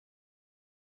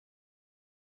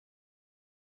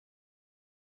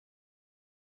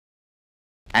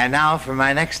And now for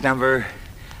my next number,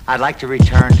 I'd like to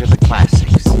return to the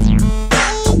classics.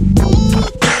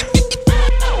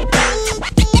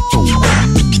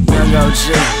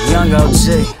 Young OG,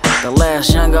 the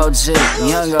last young OG,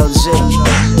 young OG.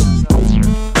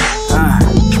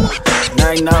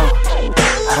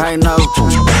 I know.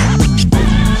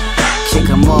 Kick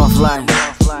 'em off like,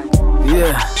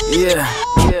 yeah.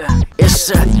 It's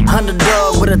a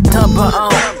underdog with a thumper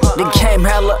on. They came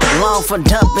hella long for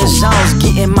dumping zones.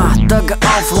 Getting my thugger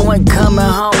on for when coming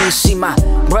home. You see my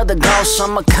brother gone, so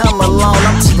I'ma come along.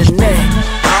 I'm to the neck.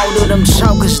 I don't do them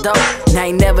chokers though. Now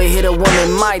ain't never hit a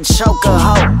woman, might choke a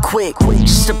hoe quick.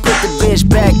 Just to put the bitch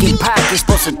back in pocket.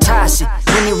 Supposed to toss it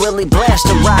when you really blast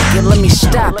a rocket. Let me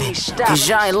stop it, cause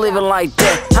y'all ain't living like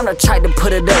that. I'm the type to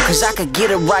put it up, cause I could get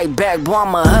it right back. Boy,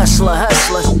 I'm a hustler,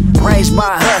 raised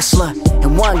by a hustler.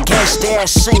 And one gangsta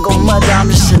ass single mother, I'm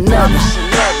just another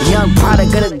young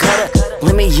product of the gutter.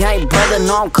 Let me yank brother,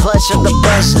 no I'm clutch of the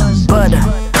buzzer. Butter,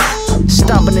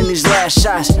 stomping in these last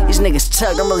shots. These niggas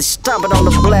tugged, I'm really stomping on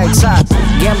the black top.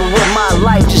 Gamble with my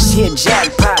life, just hit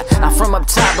jackpot. I'm from up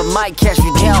top, but might catch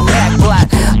me down back block.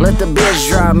 Let the bitch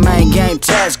drop, man, game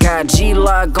task. Got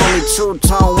G-Lock on me,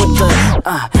 two-tone with the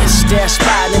stash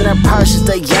spot in the purse is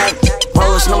the yank.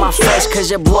 Rollers on my face,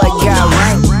 cause your boy got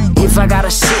rank. If I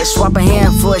gotta sit, swap a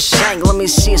hand for a shank. Let me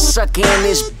see a sucker in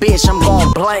this bitch, I'm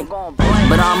going blank.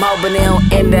 But I'm hoping it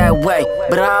don't end that way.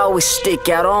 But I always stick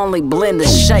out, only blend the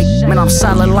shake. Man, I'm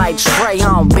silent like Trey, I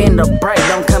don't bend or break.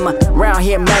 Don't come around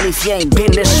here, man, if you ain't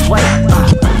been this way.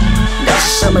 That's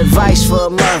some advice for a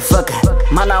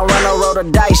motherfucker. Might not run no roll the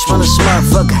dice on this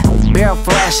motherfucker. Barrel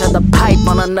flash at the pipe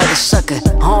on another sucker.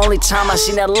 Only time I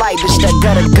seen that light, bitch, that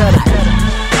gutter.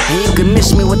 And you can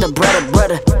miss me with the brother.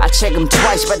 I check them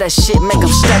twice, but that shit make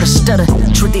them stutter.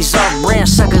 Treat these off-brand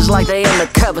suckers like they in the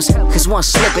covers. Cause one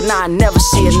slipping, I never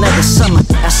see another summer.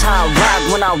 That's how I rock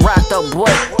when I rock though,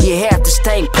 boy. You have to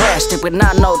stay plastic, but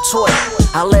not no toy.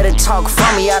 I let it talk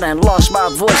for me, I done lost my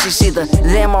voice. It's either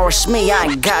them or it's me, I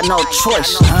ain't got no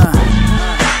choice.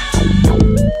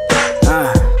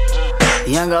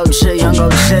 Young OG,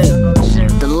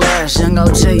 the last young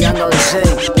OG.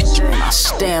 I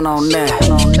stand on that.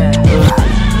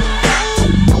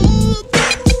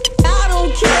 I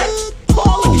don't care.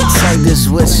 Take this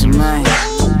with you, man.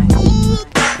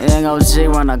 Young OG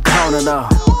run the corner though.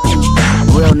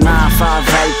 Real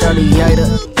 958 38er.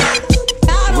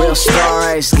 Real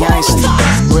star ace gangster.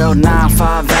 Real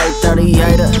 958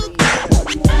 38er.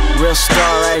 Real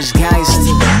star ace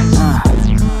gangster.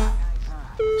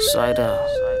 Straight up.